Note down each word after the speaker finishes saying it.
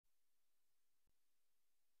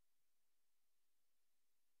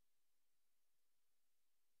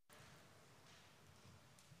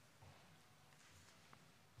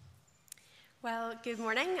Well, good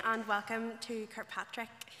morning and welcome to Kirkpatrick.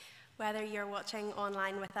 Whether you're watching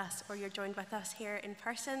online with us or you're joined with us here in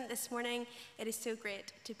person this morning, it is so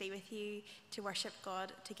great to be with you to worship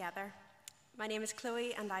God together. My name is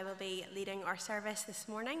Chloe and I will be leading our service this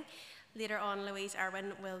morning. Later on, Louise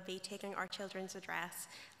Irwin will be taking our children's address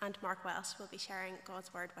and Mark Welsh will be sharing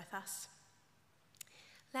God's word with us.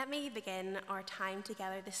 Let me begin our time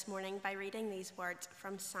together this morning by reading these words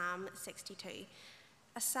from Psalm 62.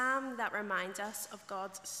 A psalm that reminds us of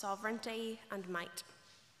God's sovereignty and might.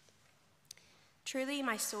 Truly,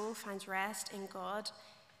 my soul finds rest in God.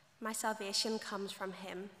 My salvation comes from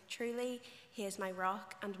him. Truly, he is my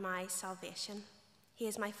rock and my salvation. He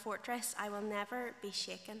is my fortress. I will never be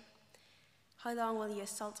shaken. How long will you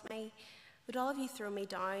assault me? Would all of you throw me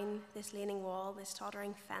down, this leaning wall, this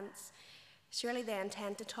tottering fence? Surely they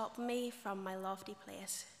intend to topple me from my lofty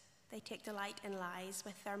place. They take delight in lies.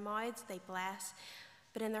 With their mouths they bless,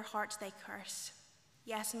 but in their hearts they curse.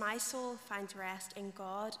 Yes, my soul finds rest in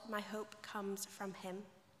God. My hope comes from him.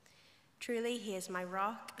 Truly, he is my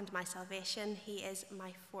rock and my salvation. He is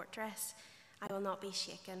my fortress. I will not be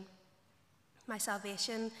shaken. My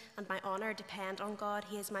salvation and my honor depend on God.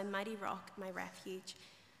 He is my mighty rock, my refuge.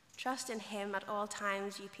 Trust in him at all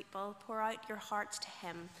times, you people. Pour out your hearts to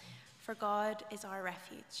him, for God is our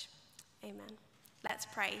refuge. Amen. Let's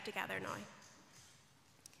pray together now.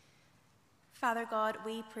 Father God,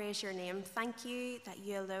 we praise your name. Thank you that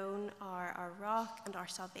you alone are our rock and our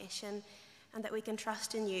salvation, and that we can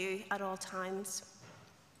trust in you at all times.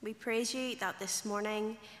 We praise you that this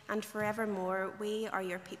morning and forevermore we are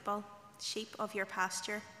your people, sheep of your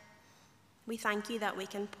pasture. We thank you that we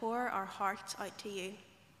can pour our hearts out to you.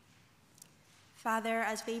 Father,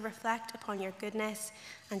 as we reflect upon your goodness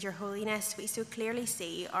and your holiness, we so clearly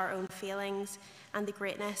see our own failings and the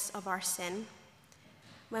greatness of our sin.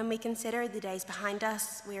 When we consider the days behind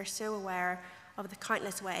us, we are so aware of the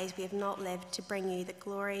countless ways we have not lived to bring you the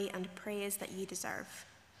glory and praise that you deserve.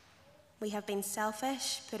 We have been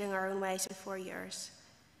selfish, putting our own ways before yours.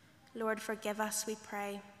 Lord, forgive us, we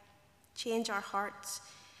pray. Change our hearts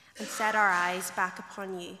and set our eyes back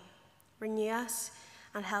upon you. Renew us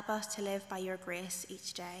and help us to live by your grace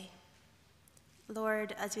each day.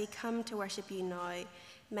 Lord, as we come to worship you now,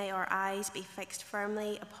 may our eyes be fixed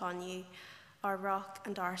firmly upon you, our rock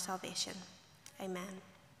and our salvation. Amen.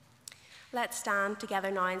 Let's stand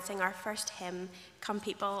together now and sing our first hymn, Come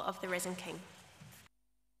People of the Risen King.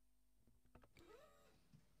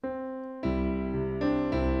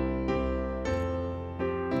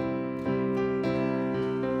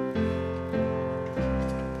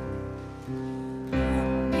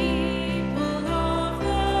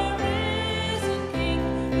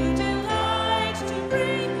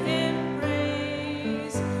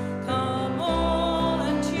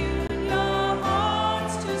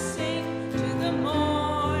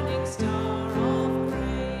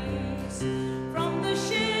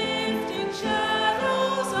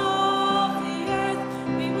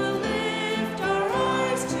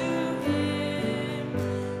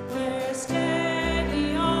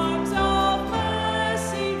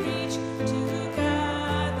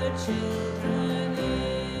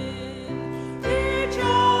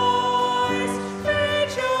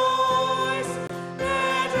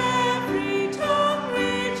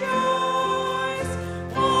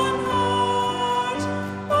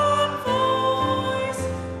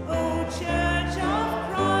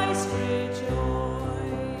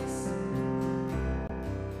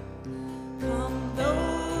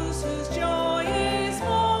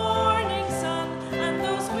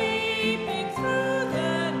 Through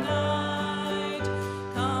the night.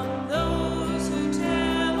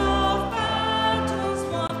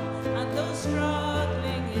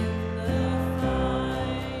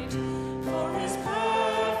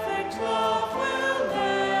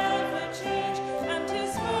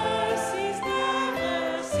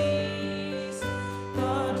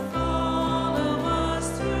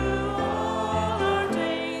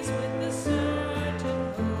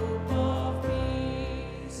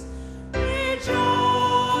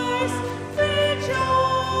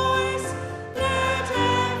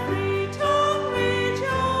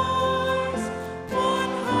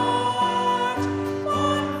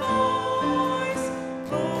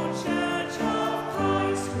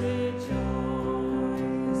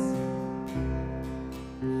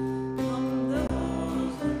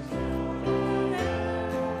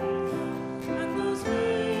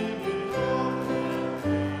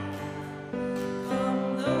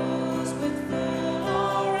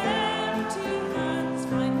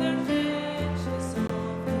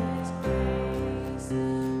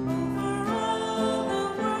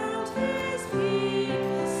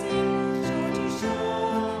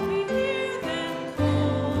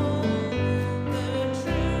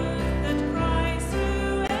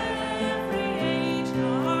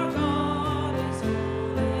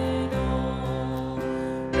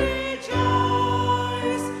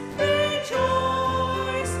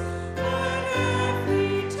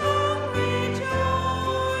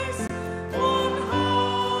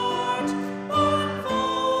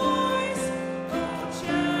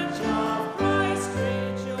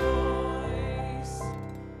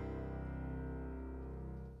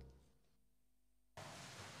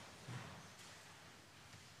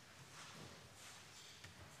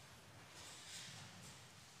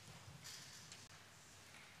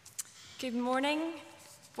 Good morning,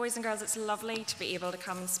 boys and girls. It's lovely to be able to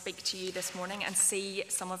come and speak to you this morning and see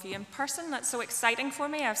some of you in person. That's so exciting for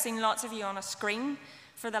me. I've seen lots of you on a screen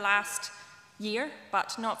for the last year,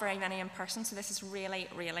 but not very many in person, so this is really,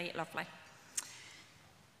 really lovely.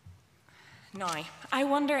 Now, I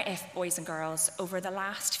wonder if, boys and girls, over the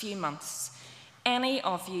last few months, any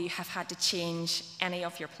of you have had to change any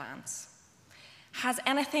of your plans. Has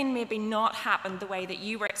anything maybe not happened the way that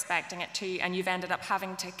you were expecting it to and you've ended up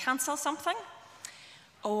having to cancel something?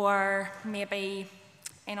 Or maybe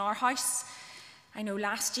in our house, I know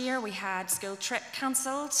last year we had school trip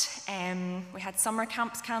cancelled, we had summer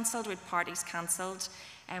camps cancelled, we had parties cancelled,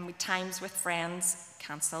 we had times with friends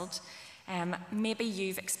cancelled. Maybe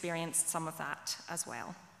you've experienced some of that as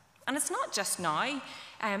well. And it's not just now.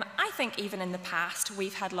 I think even in the past,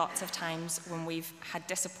 we've had lots of times when we've had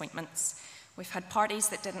disappointments. We've had parties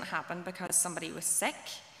that didn't happen because somebody was sick.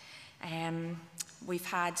 We've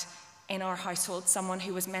had in our household someone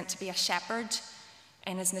who was meant to be a shepherd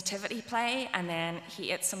in his nativity play, and then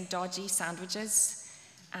he ate some dodgy sandwiches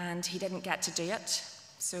and he didn't get to do it.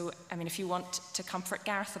 So, I mean, if you want to comfort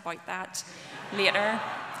Gareth about that later,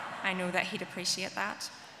 I know that he'd appreciate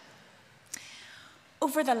that.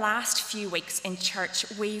 Over the last few weeks in church,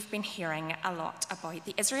 we've been hearing a lot about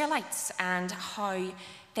the Israelites and how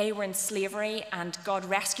they were in slavery and God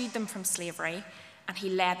rescued them from slavery and he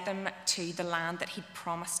led them to the land that he'd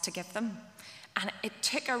promised to give them. And it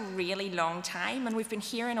took a really long time, and we've been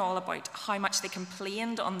hearing all about how much they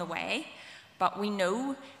complained on the way, but we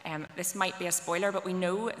know, this might be a spoiler, but we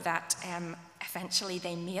know that eventually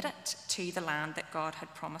they made it to the land that God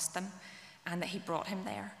had promised them and that he brought him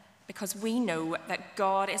there. Because we know that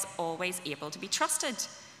God is always able to be trusted.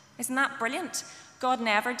 Isn't that brilliant? God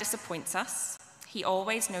never disappoints us. He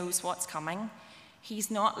always knows what's coming.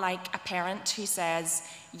 He's not like a parent who says,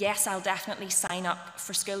 yes, I'll definitely sign up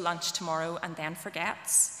for school lunch tomorrow and then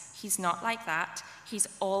forgets. He's not like that. He's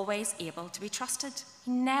always able to be trusted.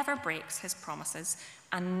 He never breaks his promises,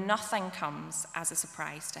 and nothing comes as a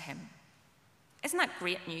surprise to him. Isn't that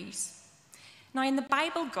great news? Now, in the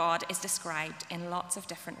Bible, God is described in lots of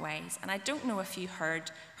different ways, and I don't know if you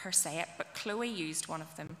heard her say it, but Chloe used one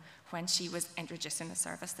of them when she was introducing the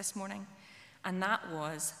service this morning, and that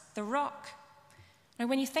was the rock. Now,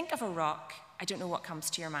 when you think of a rock, I don't know what comes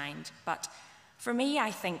to your mind, but for me,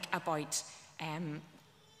 I think about,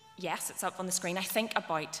 yes, it's up on the screen, I think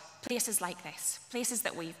about places like this, places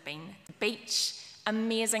that we've been, the beach,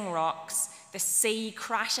 amazing rocks, the sea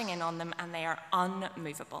crashing in on them, and they are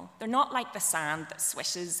unmovable. They're not like the sand that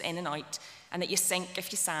swishes in and out and that you sink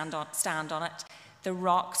if you stand on it. The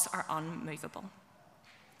rocks are unmovable.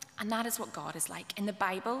 And that is what God is like. In the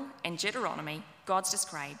Bible, in Deuteronomy, God's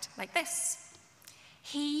described like this.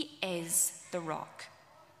 He is the rock.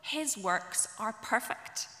 His works are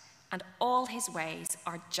perfect, and all his ways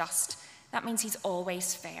are just. That means he's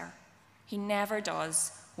always fair. He never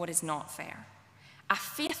does what is not fair. A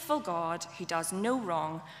faithful God who does no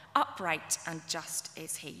wrong, upright and just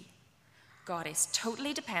is he. God is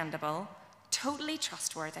totally dependable, totally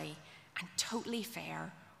trustworthy, and totally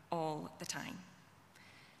fair all the time.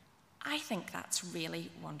 I think that's really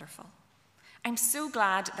wonderful. I'm so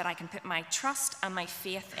glad that I can put my trust and my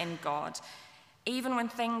faith in God, even when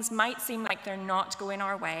things might seem like they're not going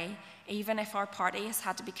our way, even if our party has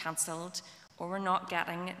had to be cancelled or we're not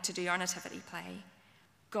getting to do our nativity play.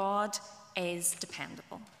 God is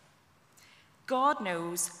dependable. God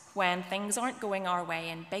knows when things aren't going our way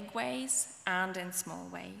in big ways and in small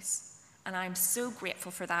ways. And I'm so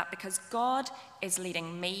grateful for that, because God is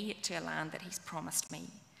leading me to a land that he's promised me,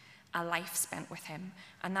 a life spent with him.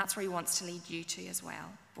 And that's where he wants to lead you to as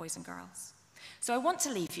well, boys and girls. So I want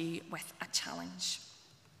to leave you with a challenge.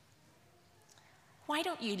 Why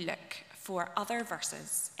don't you look for other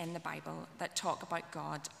verses in the Bible that talk about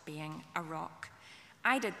God being a rock?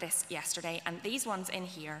 I did this yesterday, and these ones in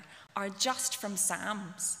here are just from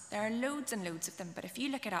Psalms. There are loads and loads of them, but if you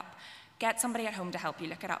look it up, get somebody at home to help you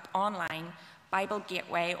look it up online, Bible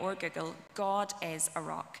Gateway or Google, God is a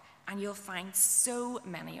rock, and you'll find so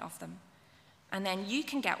many of them. And then you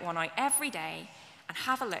can get one out every day and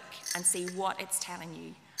have a look and see what it's telling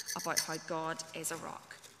you about how God is a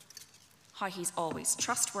rock. How he's always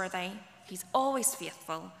trustworthy, he's always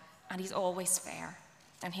faithful, and he's always fair.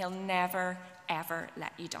 And he'll never, ever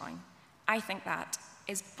let you down. I think that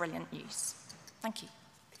is brilliant news. Thank you.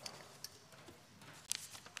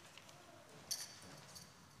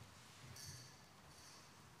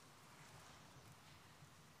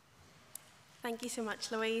 Thank you so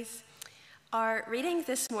much, Louise. Our reading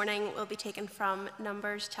this morning will be taken from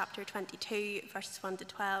Numbers chapter 22, verses 1 to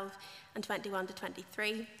 12 and 21 to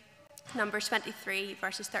 23. Numbers 23,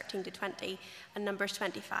 verses 13 to 20, and Numbers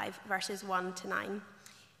 25, verses 1 to 9.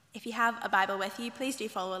 If you have a Bible with you, please do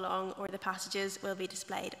follow along, or the passages will be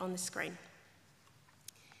displayed on the screen.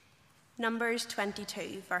 Numbers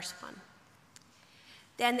 22, verse 1.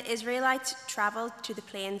 Then the Israelites travelled to the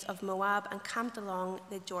plains of Moab and camped along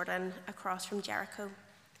the Jordan across from Jericho.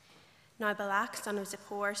 Now Balak, son of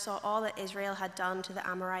Zippor, saw all that Israel had done to the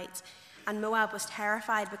Amorites, and Moab was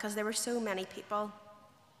terrified because there were so many people.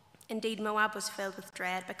 Indeed, Moab was filled with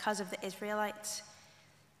dread because of the Israelites.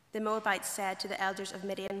 The Moabites said to the elders of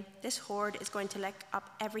Midian, "This horde is going to lick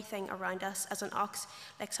up everything around us as an ox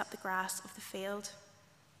licks up the grass of the field."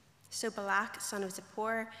 So Balak, son of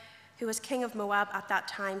Zippor, who was king of Moab at that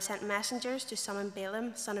time, sent messengers to summon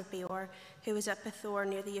Balaam, son of Beor, who was at Pethor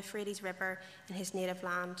near the Euphrates River in his native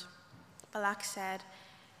land. Balak said,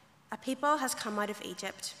 "A people has come out of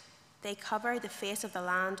Egypt. They cover the face of the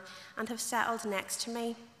land and have settled next to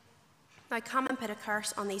me. Now come and put a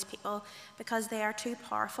curse on these people, because they are too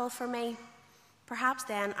powerful for me. Perhaps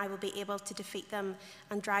then I will be able to defeat them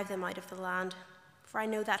and drive them out of the land. For I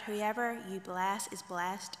know that whoever you bless is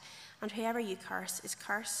blessed, and whoever you curse is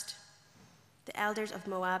cursed." The elders of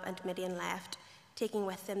Moab and Midian left, taking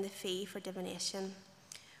with them the fee for divination.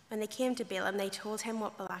 When they came to Balaam, they told him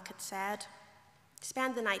what Balak had said.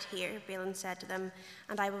 "Spend the night here," Balaam said to them,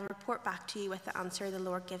 "and I will report back to you with the answer the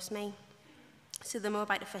Lord gives me." So the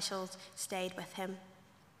Moabite officials stayed with him.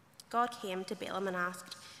 God came to Balaam and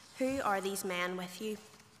asked, "Who are these men with you?"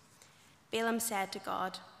 Balaam said to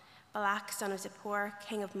God, "Balak, son of Zippor,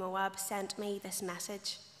 king of Moab, sent me this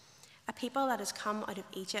message. A people that has come out of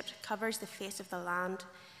Egypt covers the face of the land.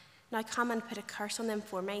 Now come and put a curse on them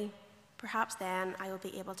for me. Perhaps then I will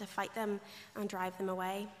be able to fight them and drive them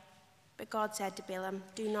away." But God said to Balaam,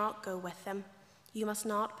 "Do not go with them. You must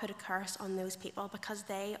not put a curse on those people, because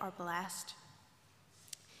they are blessed."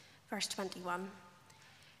 Verse 21.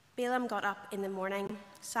 Balaam got up in the morning,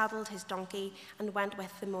 saddled his donkey, and went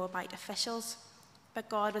with the Moabite officials. But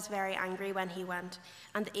God was very angry when he went,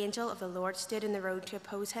 and the angel of the Lord stood in the road to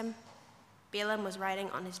oppose him. Balaam was riding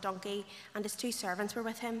on his donkey, and his 2 servants were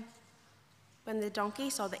with him. When the donkey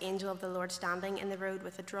saw the angel of the Lord standing in the road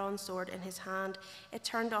with a drawn sword in his hand, it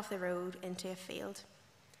turned off the road into a field.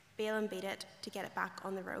 Balaam beat it to get it back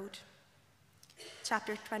on the road.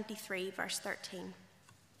 Chapter 23, verse 13.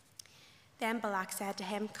 Then Balak said to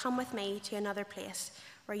him, "Come with me to another place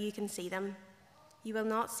where you can see them. You will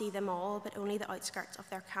not see them all, but only the outskirts of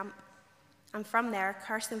their camp. And from there,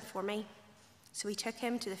 curse them for me." So he took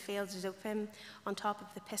him to the fields of Zophim on top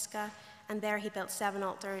of the Pisgah, and there he built 7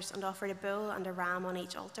 altars and offered a bull and a ram on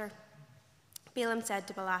each altar. Balaam said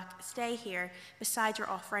to Balak, "Stay here beside your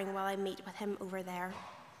offering while I meet with him over there."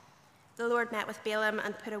 The Lord met with Balaam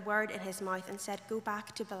and put a word in his mouth and said, "Go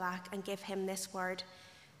back to Balak and give him this word."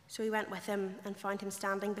 So he went with him and found him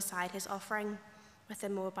standing beside his offering with the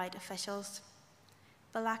Moabite officials.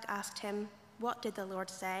 Balak asked him, "What did the Lord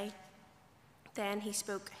say?" Then he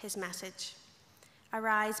spoke his message.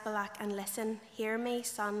 "Arise, Balak, and listen. Hear me,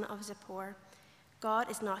 son of Zippor.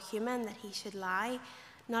 God is not human that he should lie,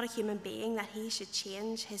 not a human being that he should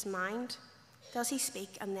change his mind. Does he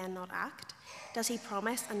speak and then not act? Does he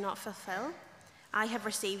promise and not fulfill? I have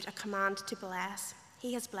received a command to bless.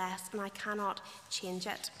 He has blessed, and I cannot change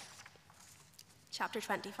it." Chapter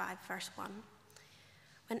 25, verse 1.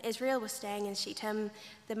 When Israel was staying in Shittim,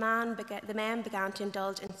 the men began to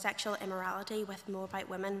indulge in sexual immorality with Moabite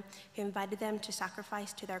women who invited them to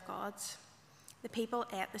sacrifice to their gods. The people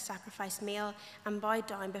ate the sacrifice meal and bowed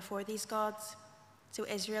down before these gods. So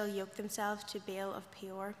Israel yoked themselves to Baal of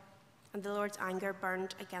Peor, and the Lord's anger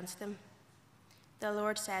burned against them. The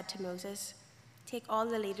Lord said to Moses, "Take all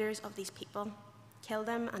the leaders of these people, kill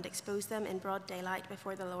them and expose them in broad daylight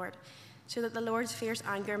before the Lord, so that the Lord's fierce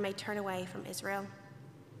anger may turn away from Israel."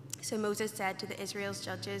 So Moses said to the Israel's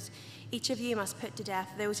judges, "Each of you must put to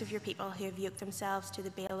death those of your people who have yoked themselves to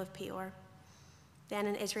the Baal of Peor." Then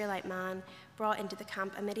an Israelite man brought into the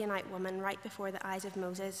camp a Midianite woman right before the eyes of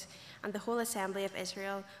Moses and the whole assembly of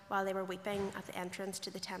Israel while they were weeping at the entrance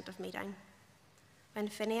to the tent of meeting. When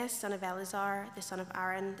Phinehas, son of Eleazar, the son of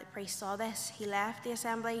Aaron, the priest, saw this, he left the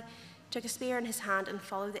assembly, took a spear in his hand, and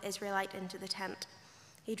followed the Israelite into the tent.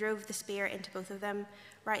 He drove the spear into both of them,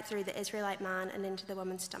 right through the Israelite man and into the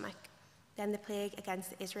woman's stomach. Then the plague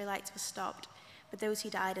against the Israelites was stopped, but those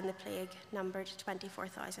who died in the plague numbered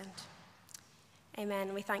 24,000.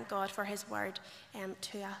 Amen. We thank God for his word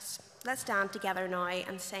to us. Let's stand together now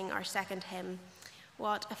and sing our second hymn,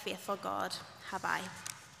 "What a Faithful God Have I."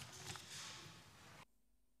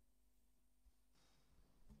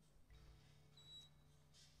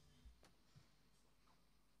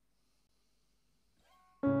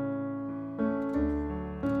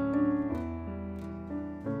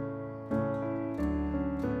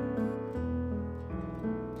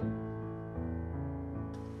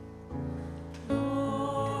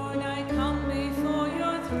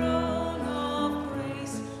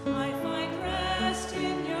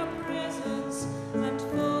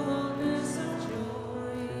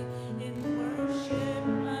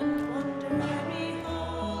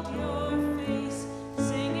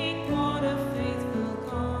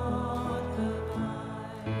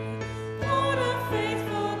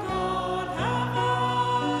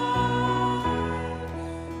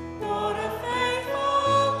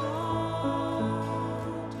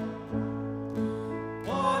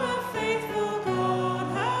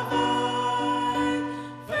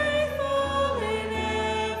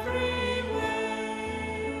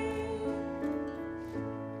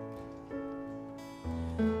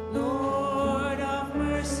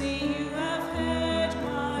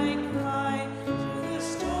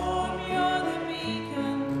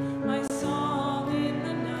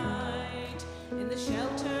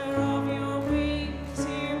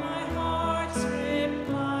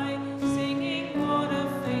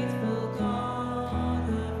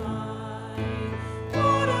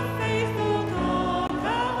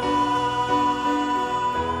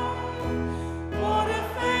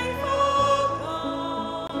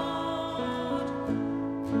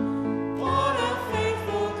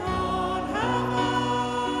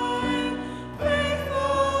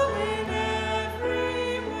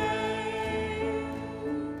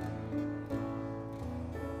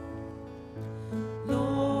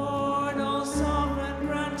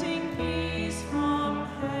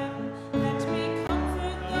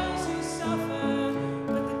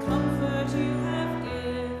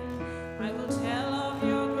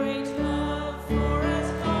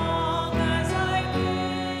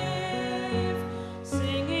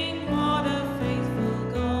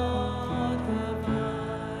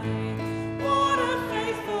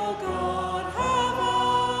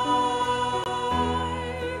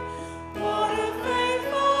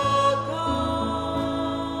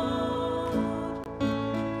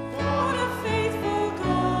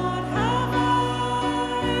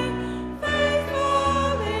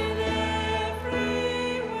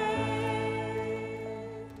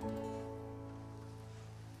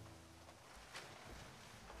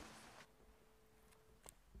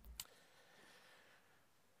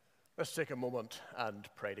 Let's take a moment and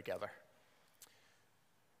pray together.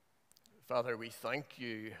 Father, we thank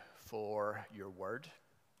you for your word.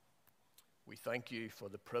 We thank you for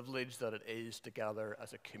the privilege that it is to gather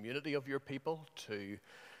as a community of your people, to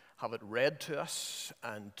have it read to us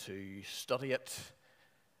and to study it.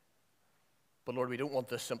 But Lord, we don't want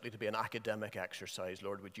this simply to be an academic exercise.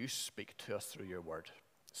 Lord, would you speak to us through your word?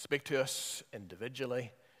 Speak to us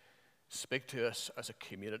individually. Speak to us as a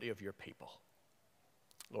community of your people.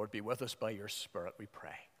 Lord, be with us by your Spirit, we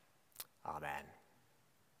pray. Amen.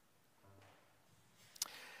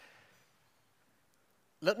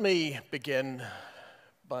 Let me begin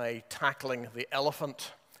by tackling the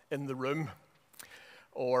elephant in the room,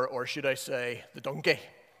 or should I say, the donkey.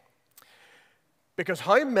 Because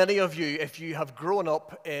how many of you, if you have grown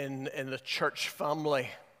up in the church family,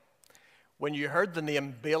 when you heard the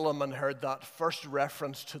name Balaam and heard that first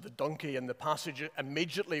reference to the donkey in the passage,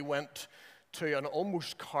 immediately went to an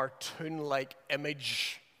almost cartoon-like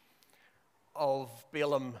image of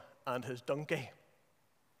Balaam and his donkey?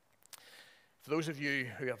 For those of you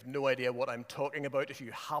who have no idea what I'm talking about, if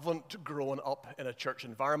you haven't grown up in a church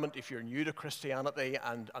environment, if you're new to Christianity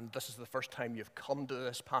and this is the first time you've come to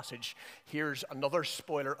this passage, here's another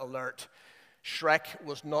spoiler alert. Shrek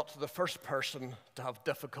was not the first person to have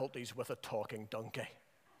difficulties with a talking donkey.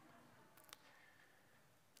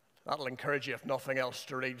 That'll encourage you, if nothing else,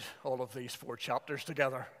 to read all of these 4 chapters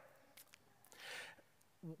together.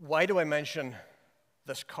 Why do I mention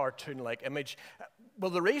this cartoon-like image?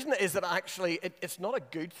 Well, the reason is that actually it's not a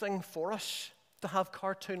good thing for us to have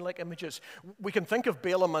cartoon-like images. We can think of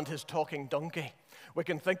Balaam and his talking donkey. We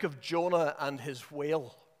can think of Jonah and his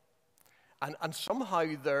whale. And somehow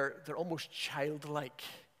they're almost childlike.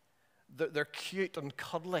 They're cute and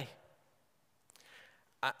cuddly.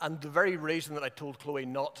 And the very reason that I told Chloe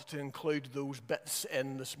not to include those bits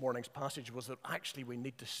in this morning's passage was that actually we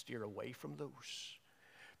need to steer away from those.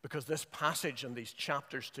 Because this passage and these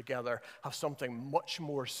chapters together have something much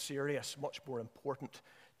more serious, much more important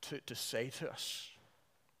to say to us.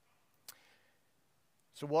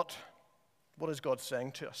 So what is God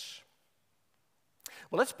saying to us?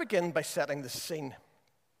 Well, let's begin by setting the scene.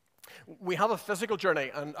 We have a physical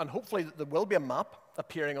journey, and hopefully there will be a map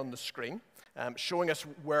appearing on the screen showing us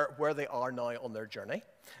where they are now on their journey.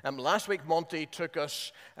 Last week, Monty took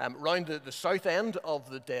us round the south end of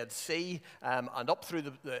the Dead Sea and up through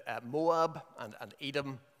the Moab and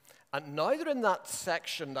Edom. And now they're in that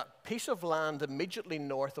section, that piece of land immediately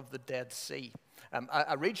north of the Dead Sea,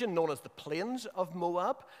 a region known as the Plains of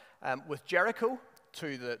Moab, with Jericho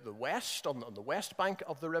to the west, on the west bank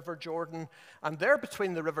of the River Jordan, and there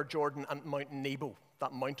between the River Jordan and Mount Nebo,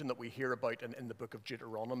 that mountain that we hear about in the book of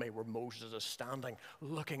Deuteronomy, where Moses is standing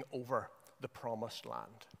looking over the promised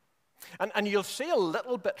land. And you'll see a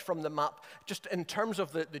little bit from the map, just in terms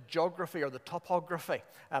of the geography or the topography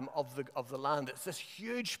of the land. It's this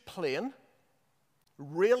huge plain,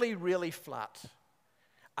 really, really flat,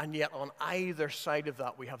 and yet on either side of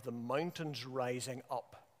that we have the mountains rising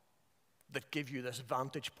up that give you this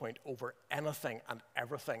vantage point over anything and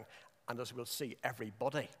everything, and as we'll see,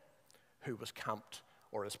 everybody who was camped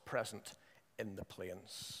or is present in the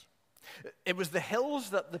plains. It was the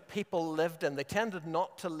hills that the people lived in. They tended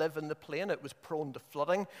not to live in the plain. It was prone to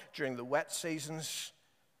flooding during the wet seasons.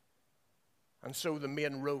 And so the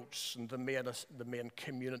main roads and the main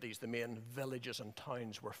communities, the main villages and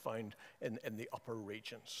towns were found in the upper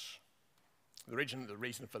regions. The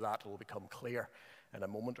reason for that will become clear in a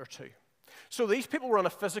moment or two. So these people were on a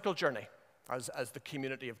physical journey as the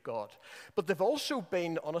community of God, but they've also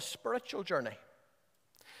been on a spiritual journey.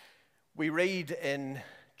 We read in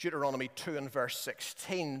Deuteronomy 2 and verse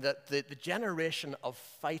 16 that the generation of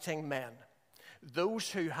fighting men, those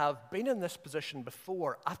who have been in this position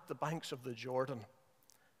before at the banks of the Jordan,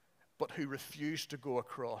 but who refuse to go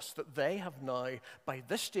across, that they have now, by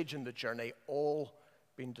this stage in the journey, all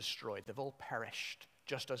been destroyed. They've all perished,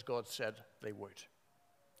 just as God said they would.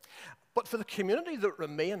 But for the community that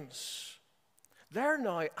remains, they're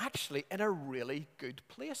now actually in a really good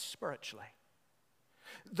place spiritually.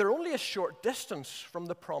 They're only a short distance from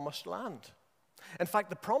the promised land. In fact,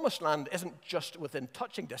 the promised land isn't just within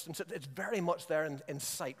touching distance, it's very much there in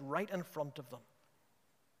sight, right in front of them.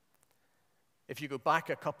 If you go back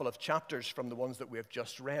a couple of chapters from the ones that we have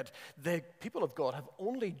just read, the people of God have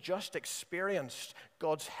only just experienced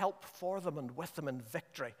God's help for them and with them in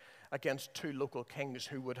victory against 2 local kings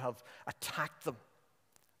who would have attacked them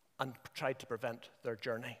and tried to prevent their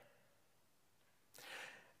journey.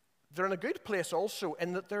 They're in a good place also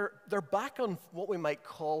in that they're back on what we might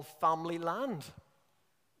call family land.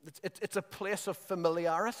 It's a place of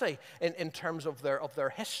familiarity in terms of their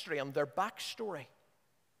history and their backstory.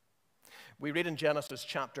 We read in Genesis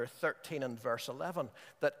chapter 13 and verse 11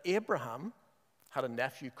 that Abraham had a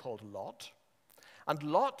nephew called Lot. And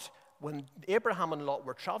Lot, when Abraham and Lot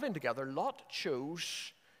were traveling together, Lot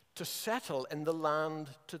chose to settle in the land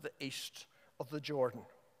to the east of the Jordan.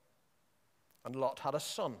 And Lot had a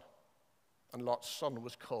son, and Lot's son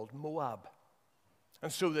was called Moab.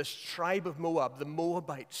 And so this tribe of Moab, the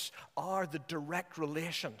Moabites, are the direct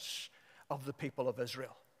relations of the people of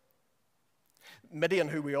Israel. Midian,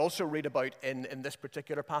 who we also read about in this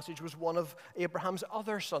particular passage, was one of Abraham's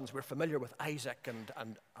other sons. We're familiar with Isaac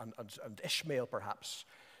and Ishmael, perhaps.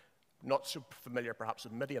 Not so familiar, perhaps,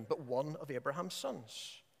 with Midian, but one of Abraham's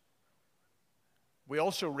sons. We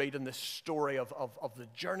also read in this story of the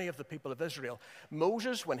journey of the people of Israel,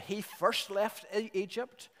 Moses, when he first left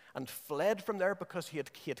Egypt and fled from there because he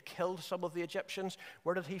had killed some of the Egyptians,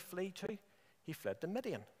 where did he flee to? He fled to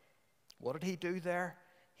Midian. What did he do there?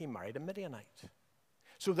 He married a Midianite.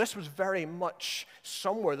 So this was very much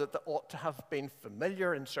somewhere that ought to have been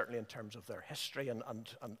familiar, and certainly in terms of their history and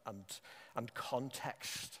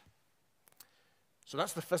context. So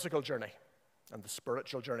that's the physical journey and the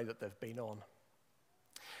spiritual journey that they've been on.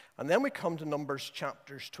 And then we come to Numbers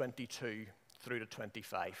chapters 22 through to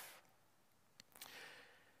 25.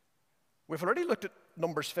 We've already looked at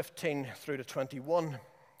Numbers 15 through to 21,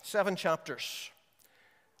 7 chapters.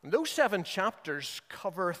 And those 7 chapters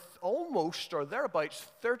cover almost or thereabouts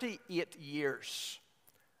 38 years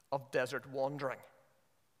of desert wandering.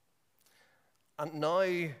 And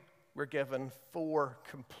now we're given 4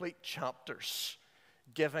 complete chapters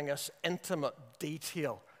giving us intimate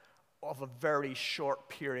detail of a very short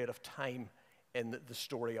period of time in the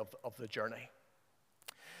story of the journey.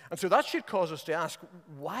 And so that should cause us to ask,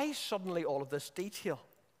 why suddenly all of this detail?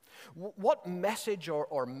 What message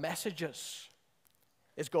or messages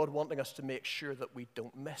is God wanting us to make sure that we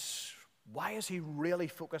don't miss? Why is he really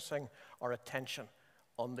focusing our attention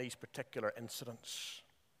on these particular incidents?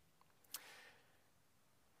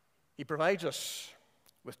 He provides us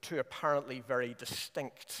with 2 apparently very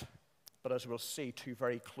distinct, but as we'll see, 2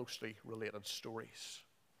 very closely related stories.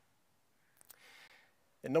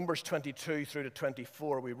 In Numbers 22 through to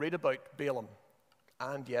 24, we read about Balaam,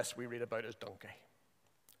 and yes, we read about his donkey.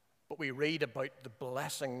 But we read about the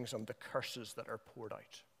blessings and the curses that are poured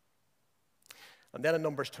out. And then in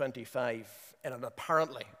Numbers 25, in an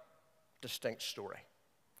apparently distinct story,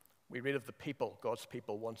 we read of the people, God's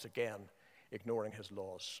people, once again, ignoring his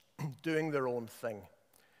laws, doing their own thing,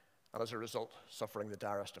 and as a result, suffering the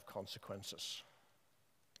direst of consequences.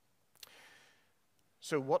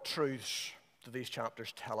 So what truths do these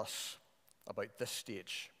chapters tell us about this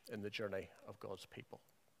stage in the journey of God's people?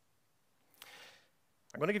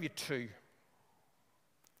 I'm going to give you 2.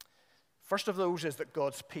 First of those is that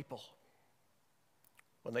God's people,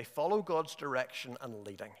 when they follow God's direction and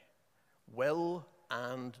leading, will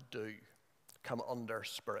and do come under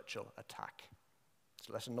spiritual attack.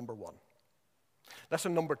 So lesson number 1.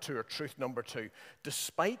 Lesson number 2, or truth number 2,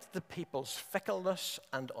 despite the people's fickleness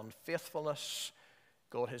and unfaithfulness,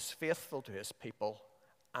 God is faithful to his people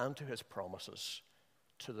and to his promises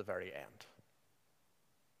to the very end.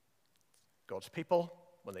 God's people,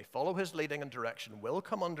 when they follow his leading and direction, will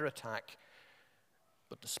come under attack,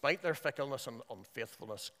 but despite their fickleness and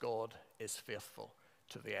unfaithfulness, God is faithful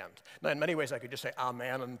to the end. Now, in many ways, I could just say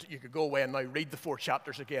amen, and you could go away and now read the 4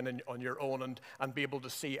 chapters again on your own and be able to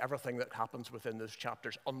see everything that happens within those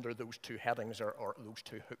chapters under those 2 headings or those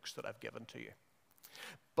 2 hooks that I've given to you.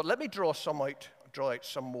 But let me draw out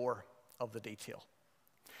some more of the detail.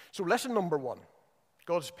 So lesson number 1,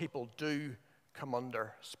 God's people do come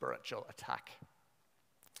under spiritual attack.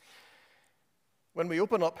 When we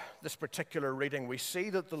open up this particular reading, we see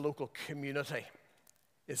that the local community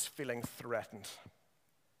is feeling threatened.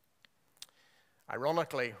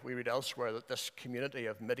 Ironically, we read elsewhere that this community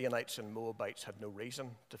of Midianites and Moabites had no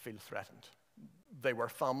reason to feel threatened. They were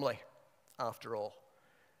family, after all.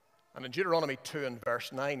 And in Deuteronomy 2 and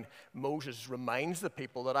verse 9, Moses reminds the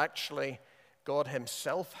people that actually God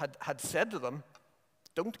himself had said to them,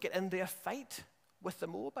 don't get into a fight with the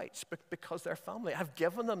Moabites because they're family. I've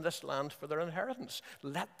given them this land for their inheritance.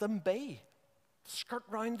 Let them be. Skirt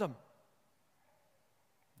round them.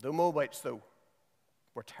 The Moabites, though,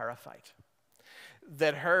 were terrified.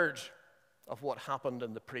 They'd heard of what happened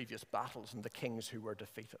in the previous battles and the kings who were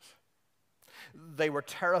defeated. They were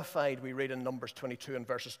terrified, we read in Numbers 22 and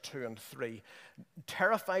verses 2 and 3,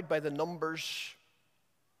 terrified by the numbers,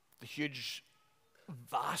 the huge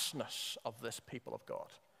vastness of this people of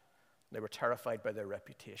God. They were terrified by their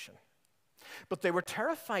reputation. But they were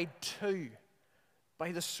terrified too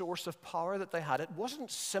by the source of power that they had. It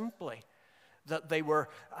wasn't simply that they were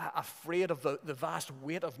afraid of the vast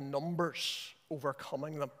weight of numbers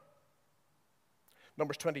overcoming them.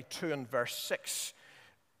 Numbers 22 and verse 6,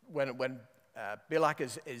 when Balak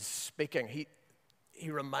is speaking, he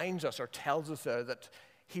reminds us or tells us there that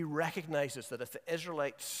he recognizes that if the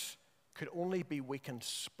Israelites could only be weakened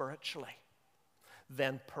spiritually,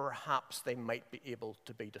 then perhaps they might be able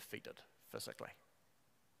to be defeated physically.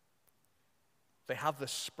 They have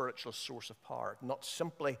this spiritual source of power, not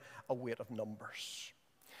simply a weight of numbers.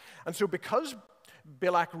 And so because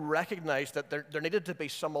Balak recognized that there needed to be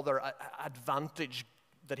some other advantage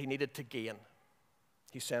that he needed to gain,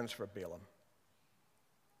 he sends for Balaam.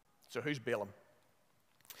 So who's Balaam?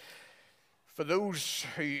 For those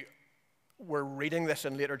who were reading this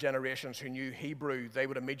in later generations who knew Hebrew, they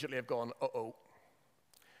would immediately have gone, uh-oh.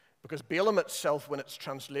 Because Balaam itself, when it's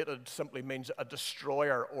translated, simply means a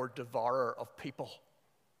destroyer or devourer of people.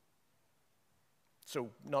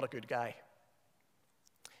 So, not a good guy.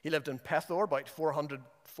 He lived in Pethor, about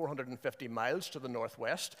 450 miles to the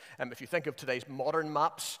northwest. If you think of today's modern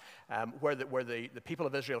maps, where the people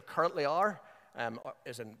of Israel currently are,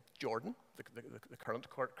 is in Jordan, the current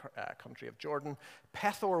country of Jordan.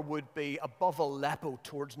 Pethor would be above Aleppo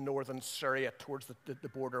towards northern Syria, towards the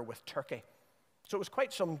border with Turkey. So it was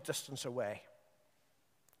quite some distance away.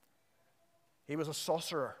 He was a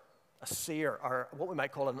sorcerer, a seer, or what we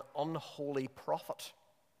might call an unholy prophet.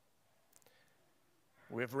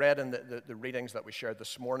 We've read in the readings that we shared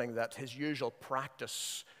this morning that his usual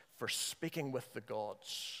practice for speaking with the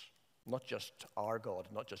gods, not just our God,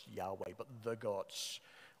 not just Yahweh, but the gods,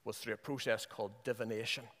 was through a process called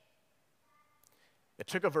divination. It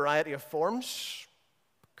took a variety of forms.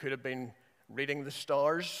 Could have been reading the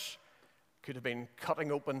stars, could have been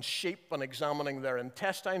cutting open sheep and examining their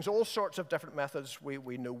intestines. All sorts of different methods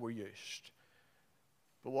we know were used.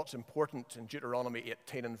 But what's important in Deuteronomy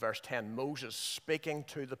 18 and verse 10, Moses speaking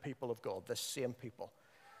to the people of God, this same people,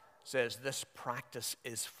 says this practice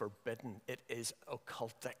is forbidden. It is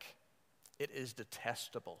occultic. It is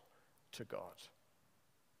detestable to God.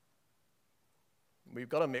 We've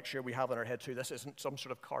got to make sure we have in our head too, this isn't some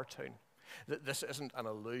sort of cartoon. This isn't an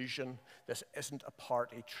illusion. This isn't a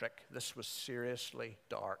party trick. This was seriously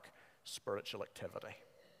dark spiritual activity.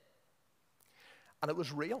 And it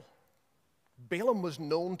was real. Balaam was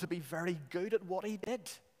known to be very good at what he did.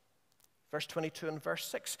 Verse 22 and verse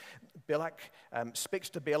 6, Balak speaks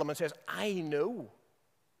to Balaam and says, I know,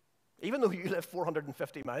 even though you live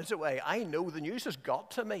 450 miles away, I know the news has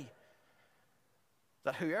got to me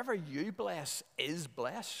that whoever you bless is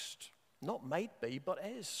blessed. Not might be, but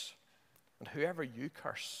is. And whoever you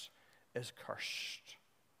curse is cursed.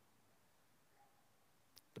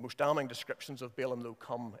 The most damning descriptions of Balaam, though,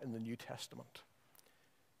 come in the New Testament.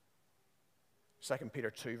 2 Peter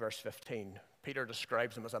 2, verse 15, Peter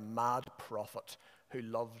describes him as a mad prophet who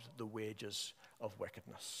loved the wages of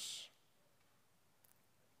wickedness.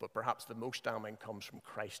 But perhaps the most damning comes from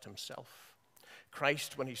Christ himself.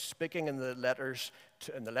 Christ, when he's speaking in the letter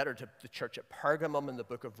to the church at Pergamum in the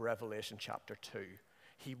book of Revelation chapter 2,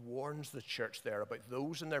 he warns the church there about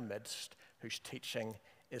those in their midst whose teaching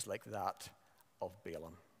is like that of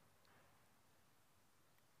Balaam.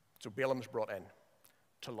 So Balaam's brought in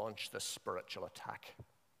to launch this spiritual attack.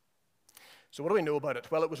 So what do we know about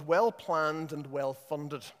it? Well, it was well planned and well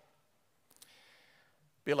funded.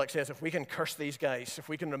 Balak says, if we can curse these guys, if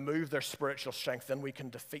we can remove their spiritual strength, then we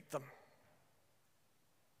can defeat them.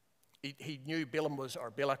 He knew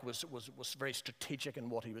Balak was very strategic in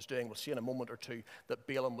what he was doing. We'll see in a moment or two that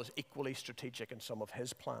Balaam was equally strategic in some of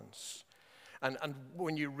his plans. And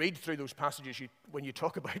when you read through those passages, when you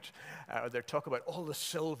talk about, they talk about all the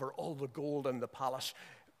silver, all the gold in the palace,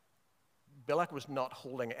 Balak was not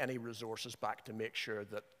holding any resources back to make sure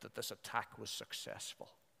that this attack was successful.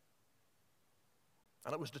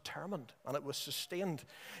 And it was determined, and it was sustained.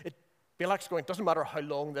 Balak's going, it doesn't matter how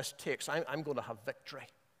long this takes, I'm going to have victory.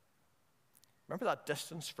 Remember that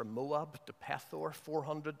distance from Moab to Pethor,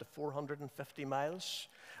 400 to 450 miles,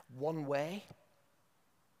 one way?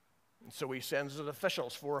 And so he sends his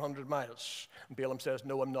officials 400 miles. And Balaam says,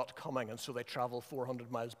 no, I'm not coming. And so they travel 400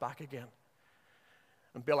 miles back again.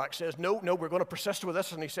 And Balak says, no, we're going to persist with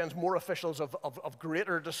this. And he sends more officials of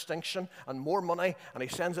greater distinction and more money. And he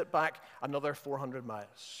sends it back another 400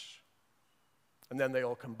 miles. And then they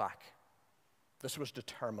all come back. This was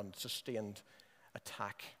determined, sustained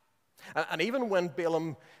attack. And even when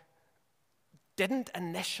Balaam didn't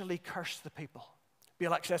initially curse the people,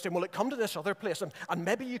 Balak says to him, well, come to this other place, and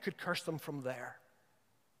maybe you could curse them from there.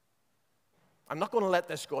 I'm not going to let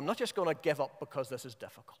this go. I'm not just going to give up because this is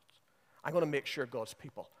difficult. I'm going to make sure God's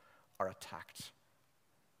people are attacked.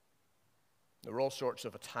 There were all sorts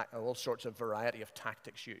of variety of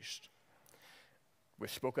tactics used.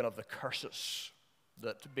 We've spoken of the curses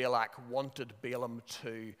that Balak wanted Balaam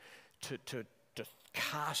to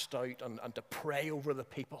cast out and to pray over the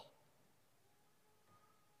people.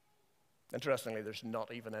 Interestingly, there's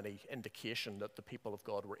not even any indication that the people of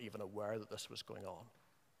God were even aware that this was going on.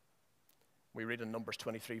 We read in Numbers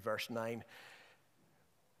 23, verse 9,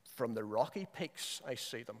 "From the rocky peaks I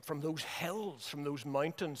see them, from those hills, from those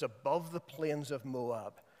mountains above the plains of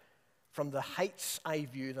Moab, from the heights I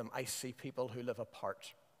view them, I see people who live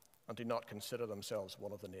apart and do not consider themselves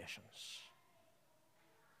one of the nations."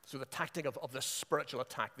 So the tactic of this spiritual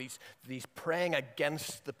attack, these praying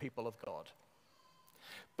against the people of God.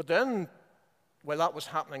 But then, while that was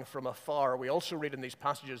happening from afar, we also read in these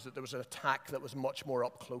passages that there was an attack that was much more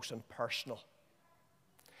up close and personal.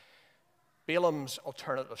 Balaam's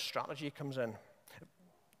alternative strategy comes in.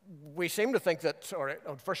 We seem to think that, or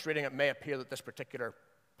on first reading it may appear that this particular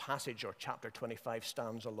passage or chapter 25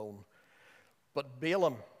 stands alone. But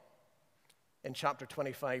Balaam, in chapter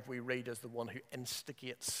 25, we read as the one who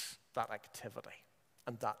instigates that activity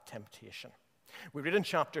and that temptation. We read in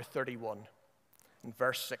chapter 31, in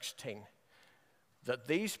verse 16, that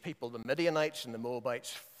these people, the Midianites and the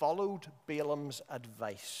Moabites, followed Balaam's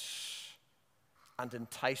advice and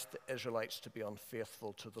enticed the Israelites to be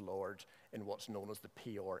unfaithful to the Lord in what's known as the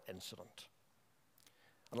Peor incident.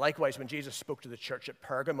 And likewise, when Jesus spoke to the church at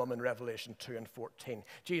Pergamum in Revelation 2 and 14,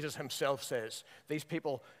 Jesus himself says, these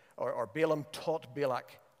people, or Balaam taught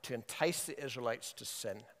Balak to entice the Israelites to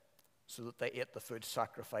sin so that they ate the food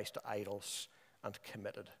sacrificed to idols and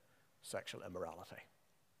committed sexual immorality.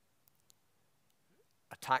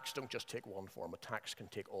 Attacks don't just take one form. Attacks can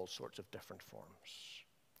take all sorts of different forms.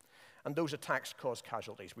 And those attacks caused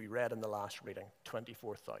casualties. We read in the last reading,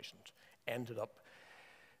 24,000 ended up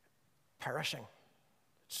perishing,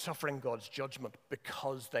 suffering God's judgment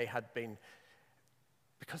because they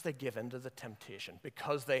gave into the temptation,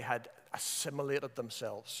 because they had assimilated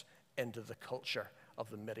themselves into the culture of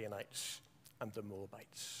the Midianites and the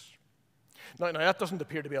Moabites. Now that doesn't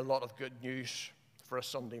appear to be a lot of good news for a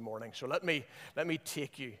Sunday morning, so let me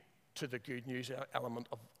take you to the good news element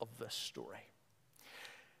of this story.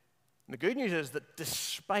 And the good news is that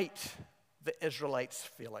despite the Israelites'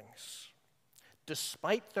 failings,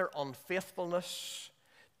 despite their unfaithfulness,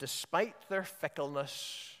 despite their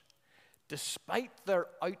fickleness, despite their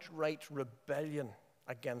outright rebellion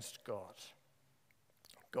against God,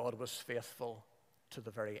 God was faithful to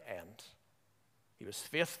the very end. He was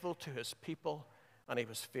faithful to his people, and he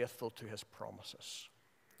was faithful to his promises.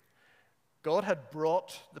 God had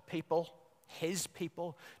brought the people, his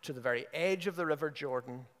people, to the very edge of the river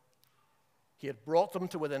Jordan. He had brought them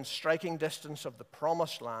to within striking distance of the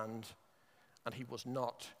promised land, and he was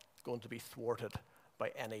not going to be thwarted by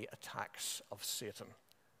any attacks of Satan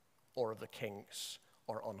or of the kings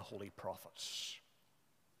or unholy prophets.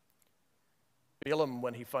 Balaam,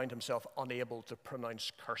 when he found himself unable to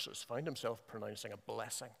pronounce curses, found himself pronouncing a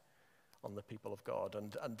blessing on the people of God.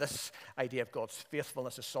 And this idea of God's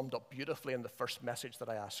faithfulness is summed up beautifully in the first message that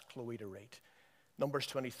I asked Chloe to read. Numbers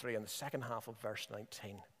 23, in the second half of verse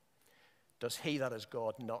 19. Does he, that is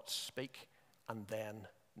God, not speak and then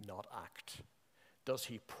not act? Does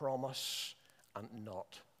he promise and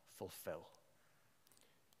not fulfill?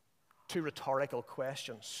 Two rhetorical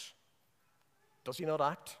questions. Does he not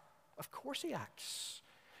act? Of course he acts.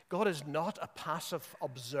 God is not a passive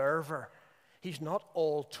observer. He's not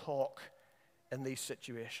all talk in these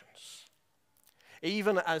situations.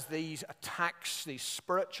 Even as these attacks, these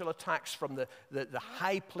spiritual attacks from the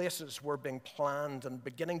high places were being planned and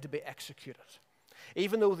beginning to be executed,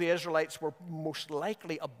 even though the Israelites were most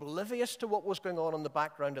likely oblivious to what was going on in the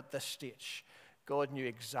background at this stage, God knew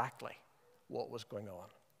exactly what was going on.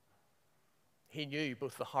 He knew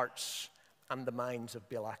both the hearts and the minds of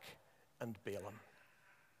Balak and Balaam.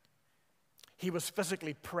 He was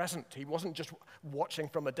physically present. He wasn't just watching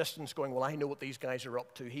from a distance going, well, I know what these guys are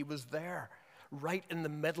up to. He was there, right in the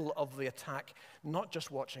middle of the attack, not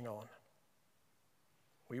just watching on.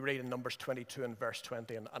 We read in Numbers 22 and verse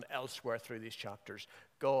 20 and elsewhere through these chapters,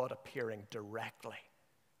 God appearing directly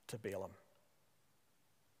to Balaam.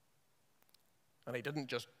 And he didn't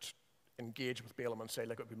just engage with Balaam and say,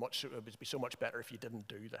 look, it would be so much better if you didn't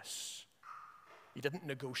do this. He didn't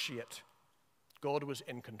negotiate. God was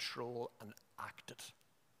in control and acted.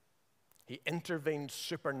 He intervened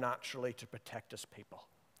supernaturally to protect his people.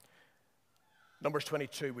 Numbers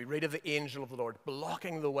 22, we read of the angel of the Lord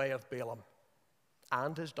blocking the way of Balaam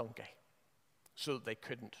and his donkey so that they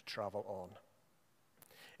couldn't travel on.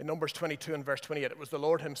 In Numbers 22 and verse 28, it was the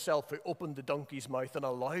Lord himself who opened the donkey's mouth and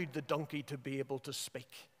allowed the donkey to be able to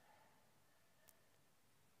speak.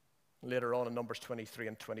 Later on in Numbers 23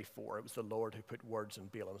 and 24, it was the Lord who put words in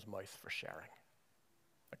Balaam's mouth for sharing.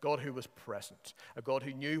 A God who was present, a God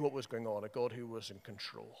who knew what was going on, a God who was in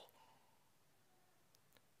control.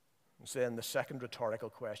 And so then the second rhetorical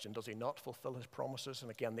question, does he not fulfill his promises? And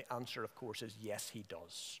again, the answer, of course, is yes, he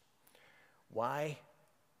does. Why?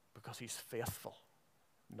 Because he's faithful,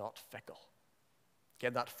 not fickle.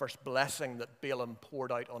 Again, that first blessing that Balaam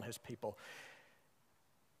poured out on his people.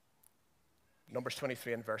 Numbers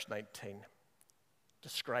 23 and verse 19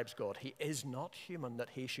 describes God. He is not human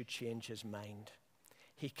that he should change his mind.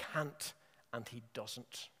 He can't and he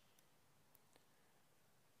doesn't.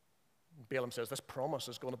 Balaam says this promise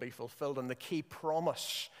is going to be fulfilled, and the key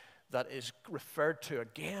promise that is referred to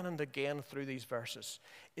again and again through these verses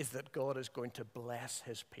is that God is going to bless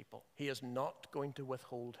his people. He is not going to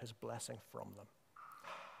withhold his blessing from them.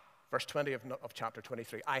 Verse 20 of chapter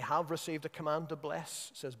 23, I have received a command to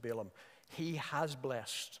bless, says Balaam. He has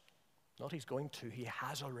blessed. Not he's going to, he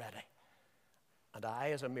has already. And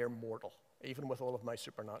I, as a mere mortal, even with all of my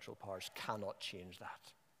supernatural powers, cannot change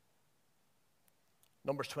that.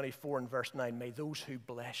 Numbers 24 and verse 9, may those who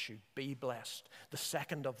bless you be blessed. The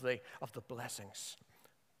second of the blessings.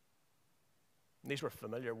 And these were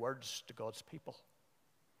familiar words to God's people.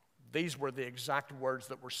 These were the exact words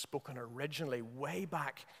that were spoken originally way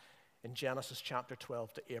back in Genesis chapter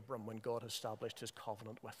 12 to Abram when God established his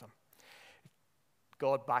covenant with him.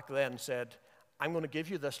 God back then said, I'm going to give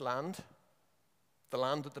you this land, the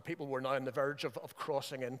land that the people were now on the verge of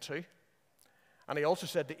crossing into. And he also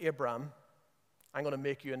said to Abram, I'm going to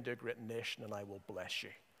make you into a great nation and I will bless you.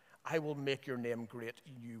 I will make your name great.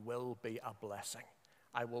 You will be a blessing.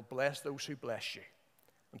 I will bless those who bless you,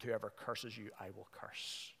 and whoever curses you, I will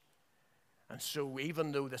curse. And so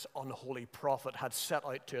even though this unholy prophet had set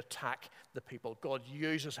out to attack the people, God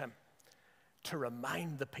uses him to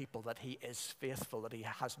remind the people that he is faithful, that he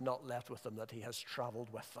has not left with them, that he has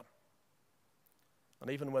traveled with them.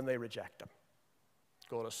 And even when they reject him,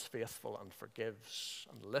 God is faithful and forgives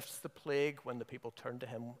and lifts the plague when the people turn to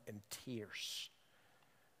him in tears.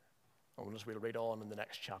 And as we'll read on in the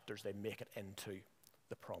next chapters, they make it into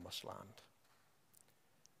the promised land.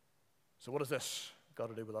 So what has this got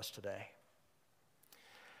to do with us today?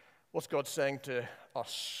 What's God saying to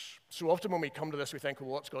us? So often when we come to this, we think, well,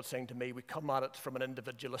 what's God saying to me? We come at it from an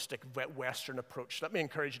individualistic Western approach. Let me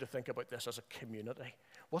encourage you to think about this as a community.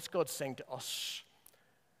 What's God saying to us?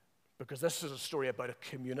 Because this is a story about a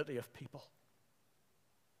community of people.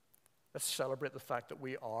 Let's celebrate the fact that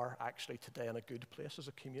we are actually today in a good place as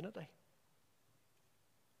a community.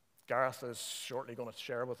 Gareth is shortly going to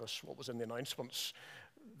share with us what was in the announcements,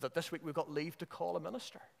 that this week we've got leave to call a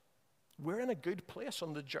minister. We're in a good place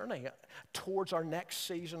on the journey towards our next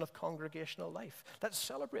season of congregational life. Let's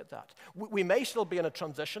celebrate that. We may still be in a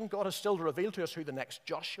transition. God has still revealed to us who the next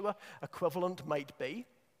Joshua equivalent might be.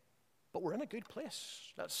 But we're in a good place.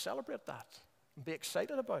 Let's celebrate that and be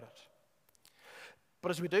excited about it.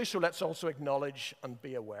 But as we do so, let's also acknowledge and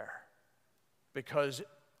be aware. Because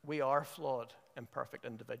we are flawed, imperfect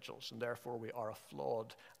individuals, and therefore we are a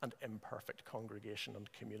flawed and imperfect congregation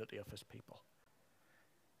and community of his people.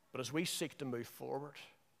 But as we seek to move forward,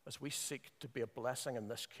 as we seek to be a blessing in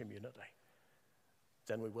this community,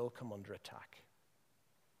 then we will come under attack.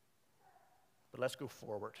 But let's go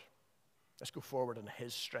forward. Let's go forward in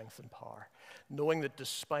his strength and power, knowing that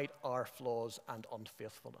despite our flaws and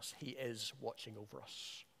unfaithfulness, he is watching over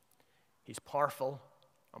us. He's powerful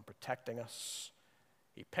and protecting us.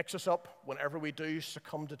 He picks us up whenever we do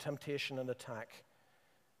succumb to temptation and attack,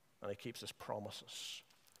 and he keeps his promises,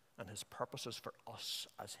 and his purposes for us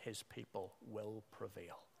as his people will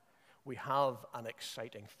prevail. We have an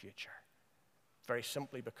exciting future, very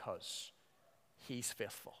simply because he's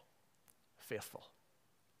faithful, faithful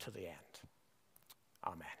to the end.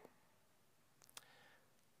 Amen.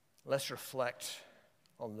 Let's reflect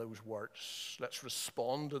on those words. Let's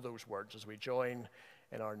respond to those words as we join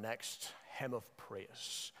in our next hymn of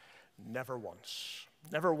praise. Never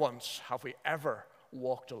once have we ever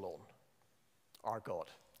walked alone. Our God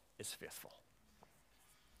is faithful.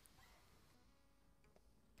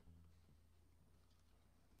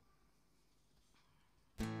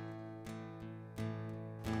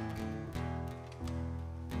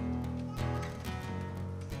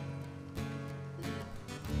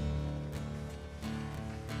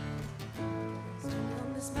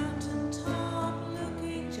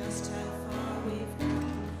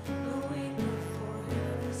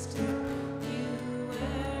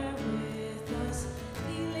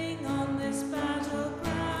 On this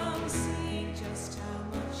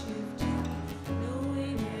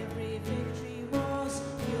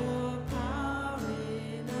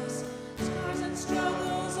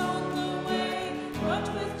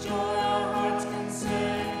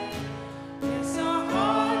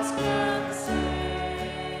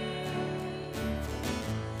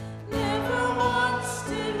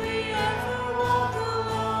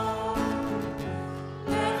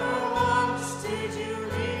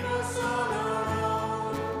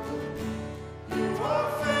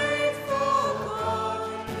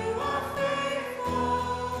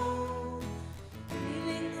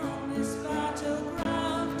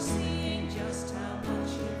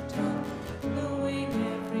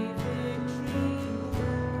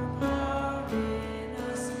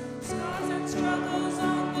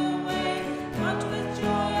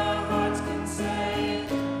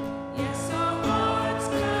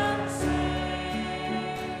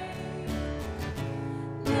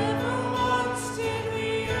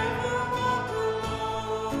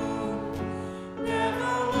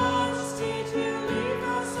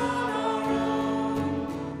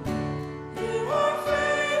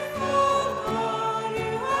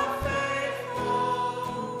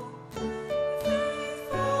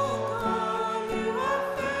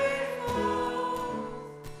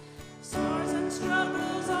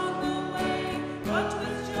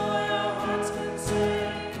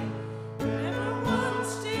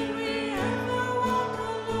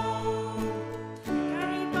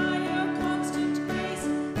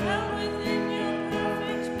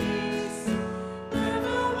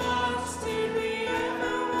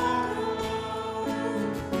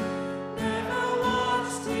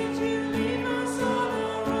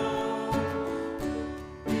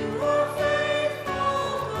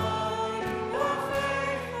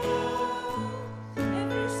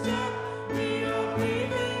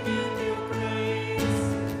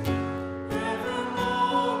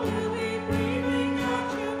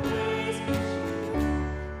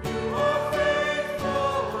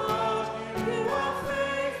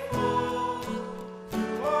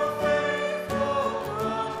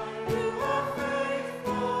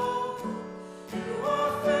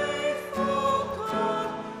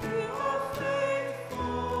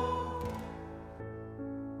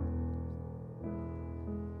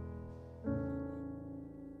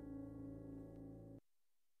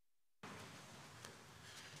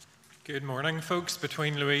Good morning, folks.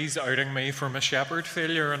 Between Louise outing me for my shepherd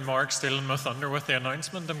failure and Mark stealing my thunder with the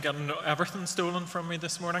announcement, I'm getting everything stolen from me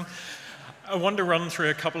this morning. I want to run through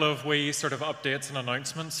a couple of wee sort of updates and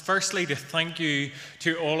announcements. Firstly, to thank you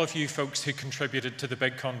to all of you folks who contributed to the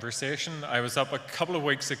big conversation. I was up a couple of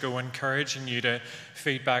weeks ago encouraging you to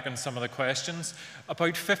feedback on some of the questions.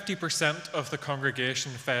 About 50% of the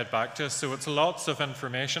congregation fed back to us, so it's lots of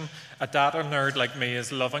information. A data nerd like me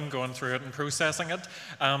is loving going through it and processing it,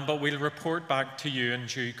 but we'll report back to you in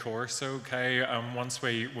due course, okay, once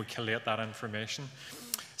we collate that information.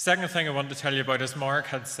 Second thing I wanted to tell you about, as Mark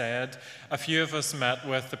had said, a few of us met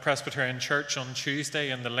with the Presbyterian Church on Tuesday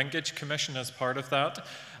and the Linkage Commission as part of that,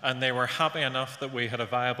 and they were happy enough that we had a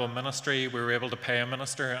viable ministry, we were able to pay a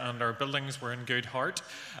minister, and our buildings were in good heart,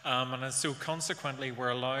 and so consequently we're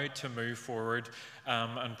allowed to move forward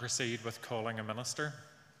and proceed with calling a minister.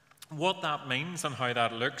 What that means and how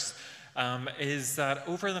that looks is that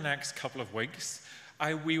over the next couple of weeks,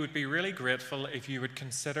 we would be really grateful if you would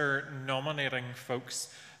consider nominating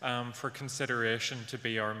folks for consideration to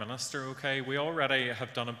be our minister, okay? We already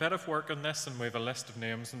have done a bit of work on this and we have a list of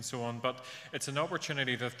names and so on, but it's an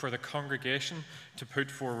opportunity for the congregation to put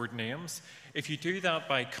forward names. If you do that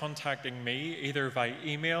by contacting me, either by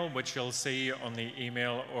email, which you'll see on the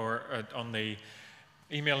email or on the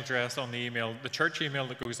email address on the church email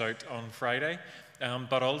that goes out on Friday,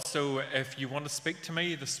 but also if you want to speak to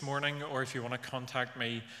me this morning or if you want to contact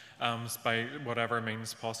me by whatever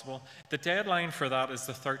means possible. The deadline for that is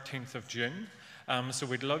the 13th of June, so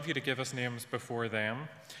we'd love you to give us names before then.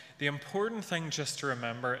 The important thing just to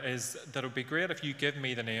remember is that it would be great if you give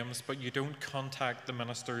me the names, but you don't contact the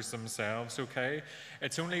ministers themselves, okay?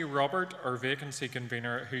 It's only Robert, our vacancy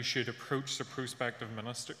convener, who should approach the prospective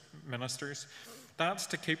ministers. That's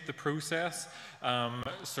to keep the process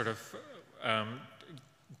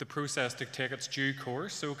the process to take its due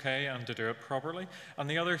course, okay, and to do it properly. And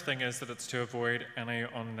the other thing is that it's to avoid any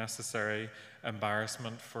unnecessary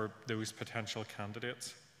embarrassment for those potential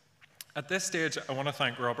candidates. At this stage, I want to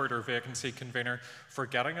thank Robert, our vacancy convener, for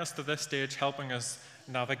getting us to this stage, helping us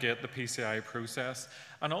navigate the PCI process,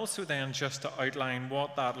 and also then just to outline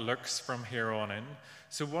what that looks from here on in.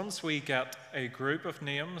 So once we get a group of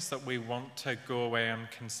names that we want to go away and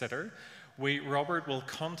consider, Robert will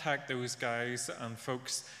contact those guys and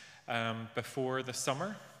folks before the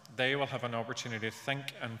summer. They will have an opportunity to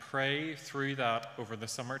think and pray through that over the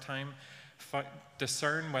summertime,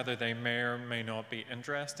 discern whether they may or may not be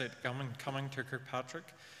interested coming to Kirkpatrick.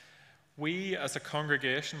 We as a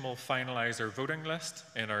congregation will finalise our voting list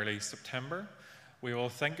in early September. We will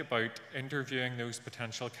think about interviewing those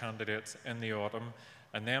potential candidates in the autumn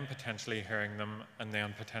and then potentially hearing them and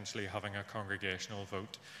then potentially having a congregational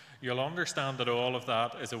vote. You'll understand that all of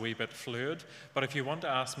that is a wee bit fluid, but if you want to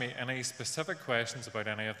ask me any specific questions about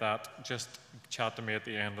any of that, just chat to me at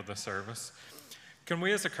the end of the service. Can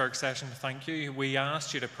we as a Kirk session thank you? We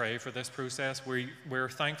asked you to pray for this process. We're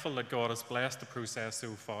thankful that God has blessed the process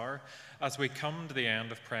so far. As we come to the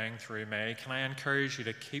end of praying through May, can I encourage you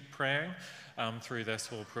to keep praying through this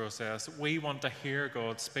whole process? We want to hear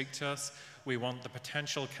God speak to us. We want the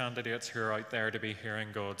potential candidates who are out there to be hearing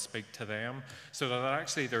God speak to them, so that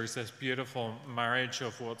actually there's this beautiful marriage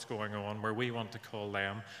of what's going on where we want to call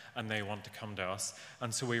them and they want to come to us.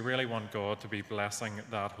 And so we really want God to be blessing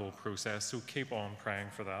that whole process, so keep on praying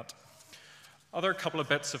for that. Other couple of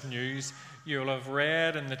bits of news. You'll have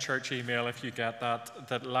read in the church email, if you get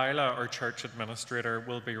that Lila, our church administrator,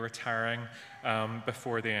 will be retiring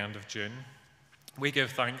before the end of June. We give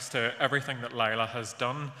thanks to everything that Lila has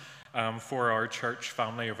done for our church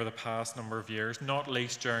family over the past number of years, not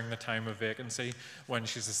least during the time of vacancy when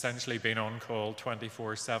she's essentially been on call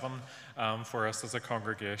 24/7 for us as a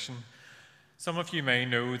congregation. Some of you may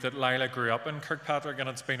know that Lila grew up in Kirkpatrick, and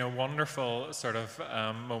it's been a wonderful sort of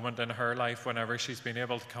moment in her life whenever she's been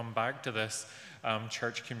able to come back to this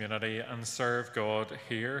church community and serve God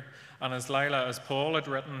here. And as Paul had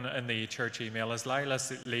written in the church email, as Lila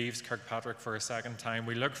leaves Kirkpatrick for a second time,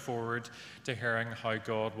 we look forward to hearing how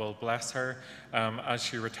God will bless her as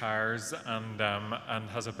she retires and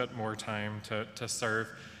has a bit more time to serve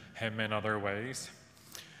him in other ways.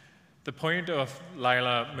 The point of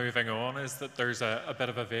Lila moving on is that there's a bit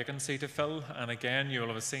of a vacancy to fill, and again,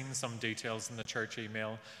 you'll have seen some details in the church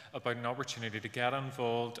email about an opportunity to get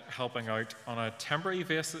involved, helping out on a temporary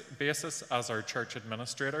basis as our church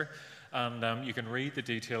administrator, and you can read the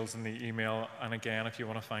details in the email, and again, if you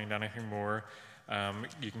want to find anything more,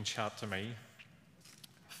 you can chat to me.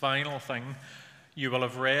 Final thing, you will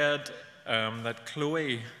have read that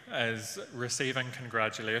Chloe is receiving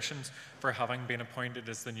congratulations for having been appointed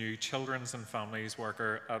as the new Children's and Families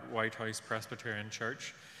Worker at White House Presbyterian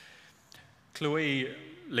Church. Chloe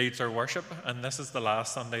leads our worship, and this is the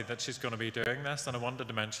last Sunday that she's going to be doing this, and I wanted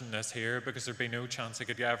to mention this here because there'd be no chance I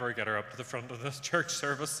could ever get her up to the front of this church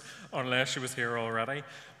service unless she was here already.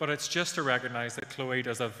 But it's just to recognise that Chloe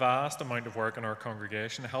does a vast amount of work in our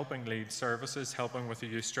congregation, helping lead services, helping with the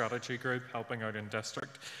youth strategy group, helping out in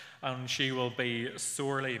district, and she will be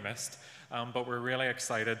sorely missed. But we're really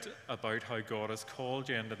excited about how God has called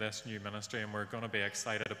you into this new ministry, and we're going to be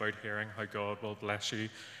excited about hearing how God will bless you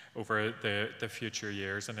over the future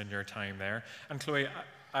years and in your time there. And Chloe,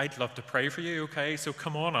 I'd love to pray for you, okay? So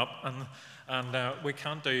come on up, and we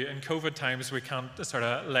can't do, in COVID times, we can't sort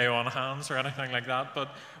of lay on hands or anything like that,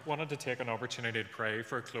 but wanted to take an opportunity to pray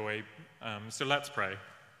for Chloe. So let's pray.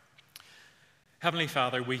 Heavenly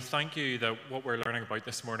Father, we thank you that what we're learning about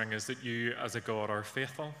this morning is that you as a God are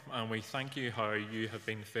faithful, and we thank you how you have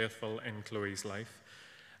been faithful in Chloe's life.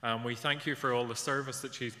 We thank you for all the service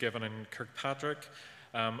that she's given in Kirkpatrick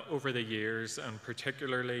over the years, and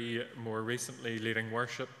particularly more recently leading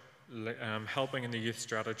worship, helping in the youth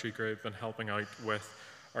strategy group, and helping out with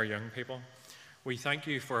our young people. We thank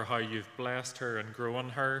you for how you've blessed her and grown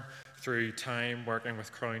her through time working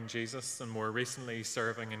with Crown Jesus, and more recently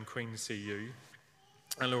serving in Queen's CU.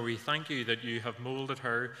 And Lord, we thank you that you have moulded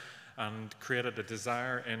her and created a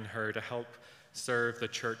desire in her to help serve the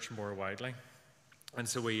church more widely. And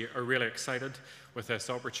so we are really excited with this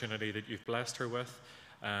opportunity that you've blessed her with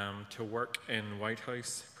to work in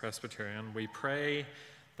Whitehouse Presbyterian. We pray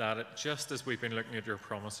that just as we've been looking at your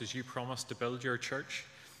promises, you promised to build your church.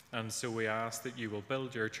 And so we ask that you will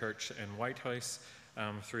build your church in Whitehouse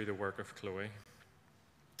through the work of Chloe.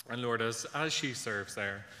 And Lord, as she serves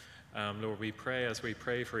there, Lord, we pray as we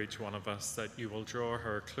pray for each one of us that you will draw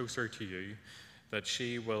her closer to you, that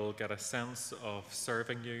she will get a sense of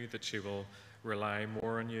serving you, that she will rely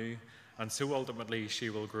more on you, and so ultimately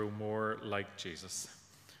she will grow more like Jesus.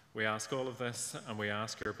 We ask all of this, and we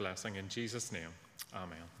ask your blessing in Jesus' name.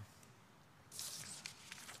 Amen.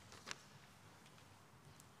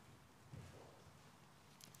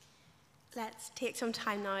 Let's take some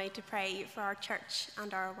time now to pray for our church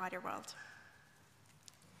and our wider world.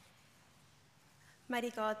 Mighty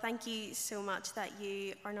God, thank you so much that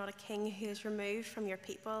you are not a king who is removed from your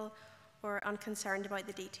people or unconcerned about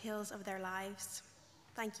the details of their lives.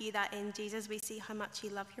 Thank you that in Jesus we see how much you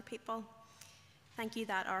love your people. Thank you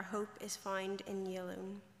that our hope is found in you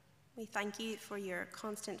alone. We thank you for your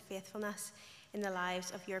constant faithfulness in the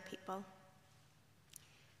lives of your people.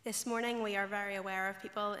 This morning we are very aware of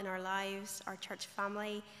people in our lives, our church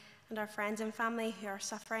family, and our friends and family who are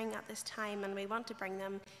suffering at this time, and we want to bring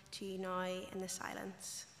them to you now in the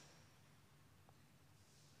silence.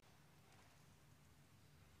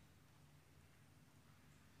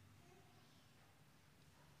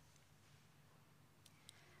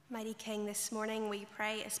 Mighty King, this morning we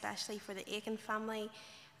pray especially for the Aiken family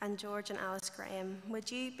and George and Alice Graham.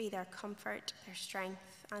 Would you be their comfort, their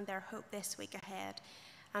strength, and their hope this week ahead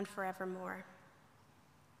and forevermore?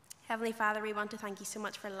 Heavenly Father, we want to thank you so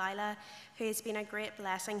much for Lila, who has been a great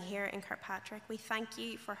blessing here in Kirkpatrick. We thank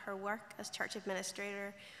you for her work as church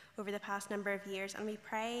administrator over the past number of years, and we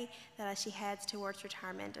pray that as she heads towards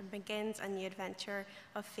retirement and begins a new adventure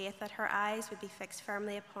of faith, that her eyes would be fixed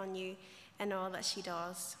firmly upon you in all that she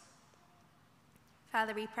does.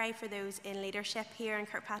 Father, we pray for those in leadership here in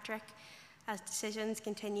Kirkpatrick as decisions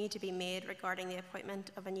continue to be made regarding the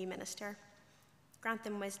appointment of a new minister. Grant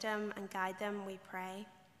them wisdom and guide them, we pray.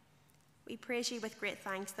 We praise you with great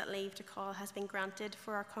thanks that leave to call has been granted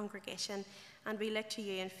for our congregation, and we look to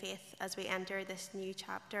you in faith as we enter this new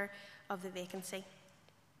chapter of the vacancy.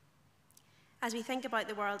 As we think about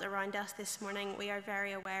the world around us this morning, we are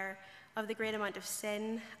very aware of the great amount of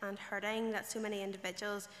sin and hurting that so many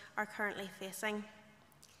individuals are currently facing.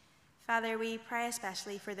 Father, we pray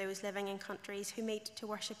especially for those living in countries who meet to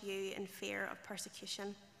worship you in fear of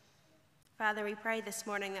persecution. Father, we pray this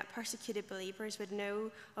morning that persecuted believers would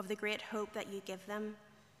know of the great hope that you give them.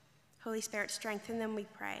 Holy Spirit, strengthen them, we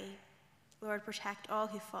pray. Lord, protect all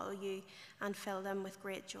who follow you and fill them with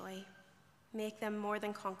great joy. Make them more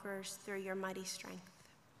than conquerors through your mighty strength.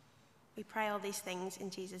 We pray all these things in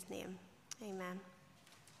Jesus' name. Amen.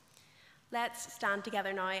 Let's stand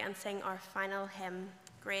together now and sing our final hymn,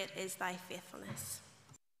 Great is Thy Faithfulness.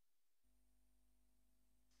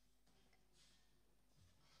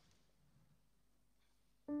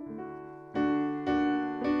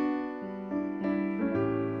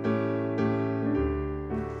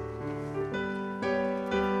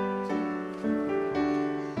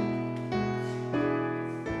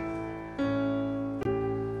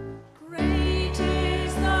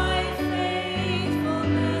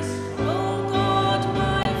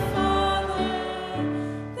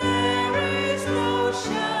 There is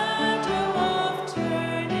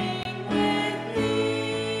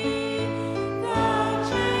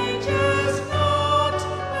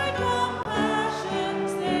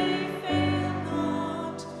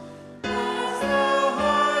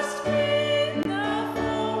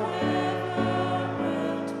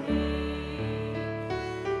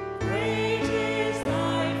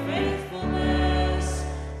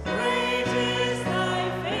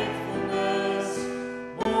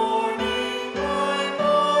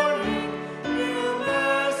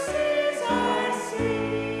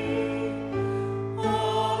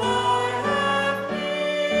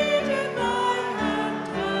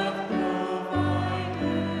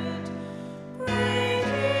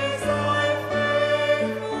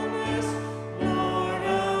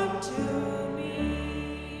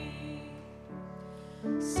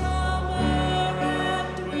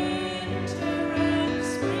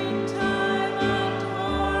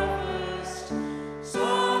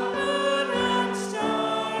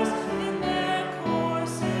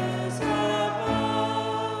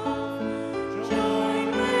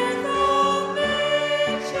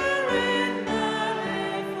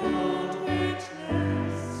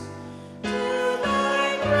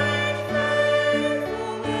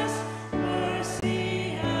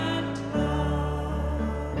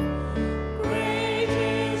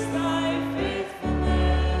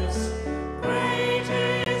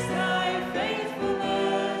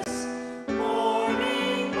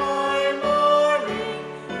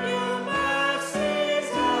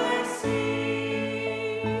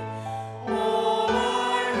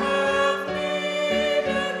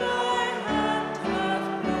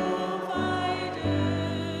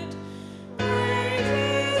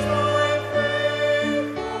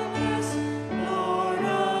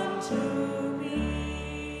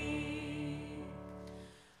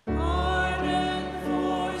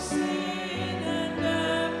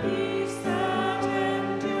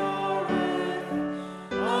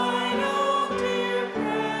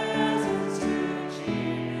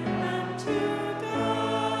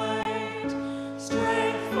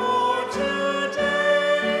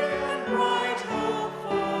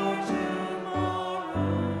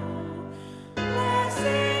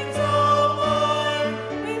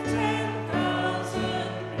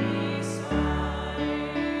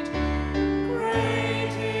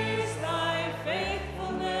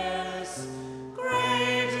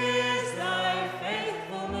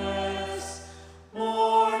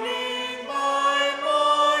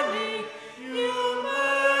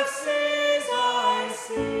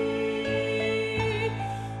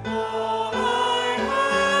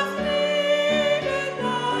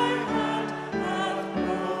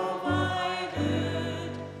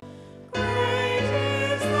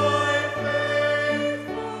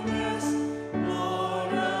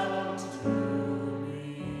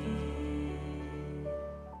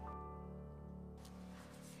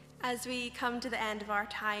As we come to the end of our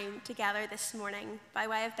time together this morning, by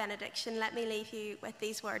way of benediction, let me leave you with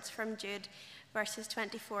these words from Jude, verses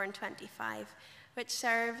 24 and 25, which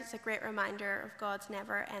serve as a great reminder of God's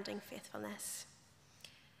never-ending faithfulness.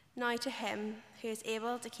 Now to him who is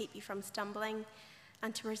able to keep you from stumbling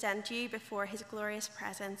and to present you before his glorious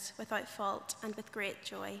presence without fault and with great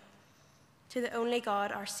joy. To the only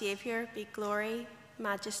God, our Saviour, be glory,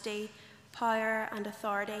 majesty, power, and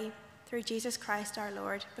authority, through Jesus Christ our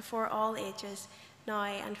Lord, before all ages, now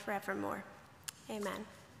and forevermore. Amen.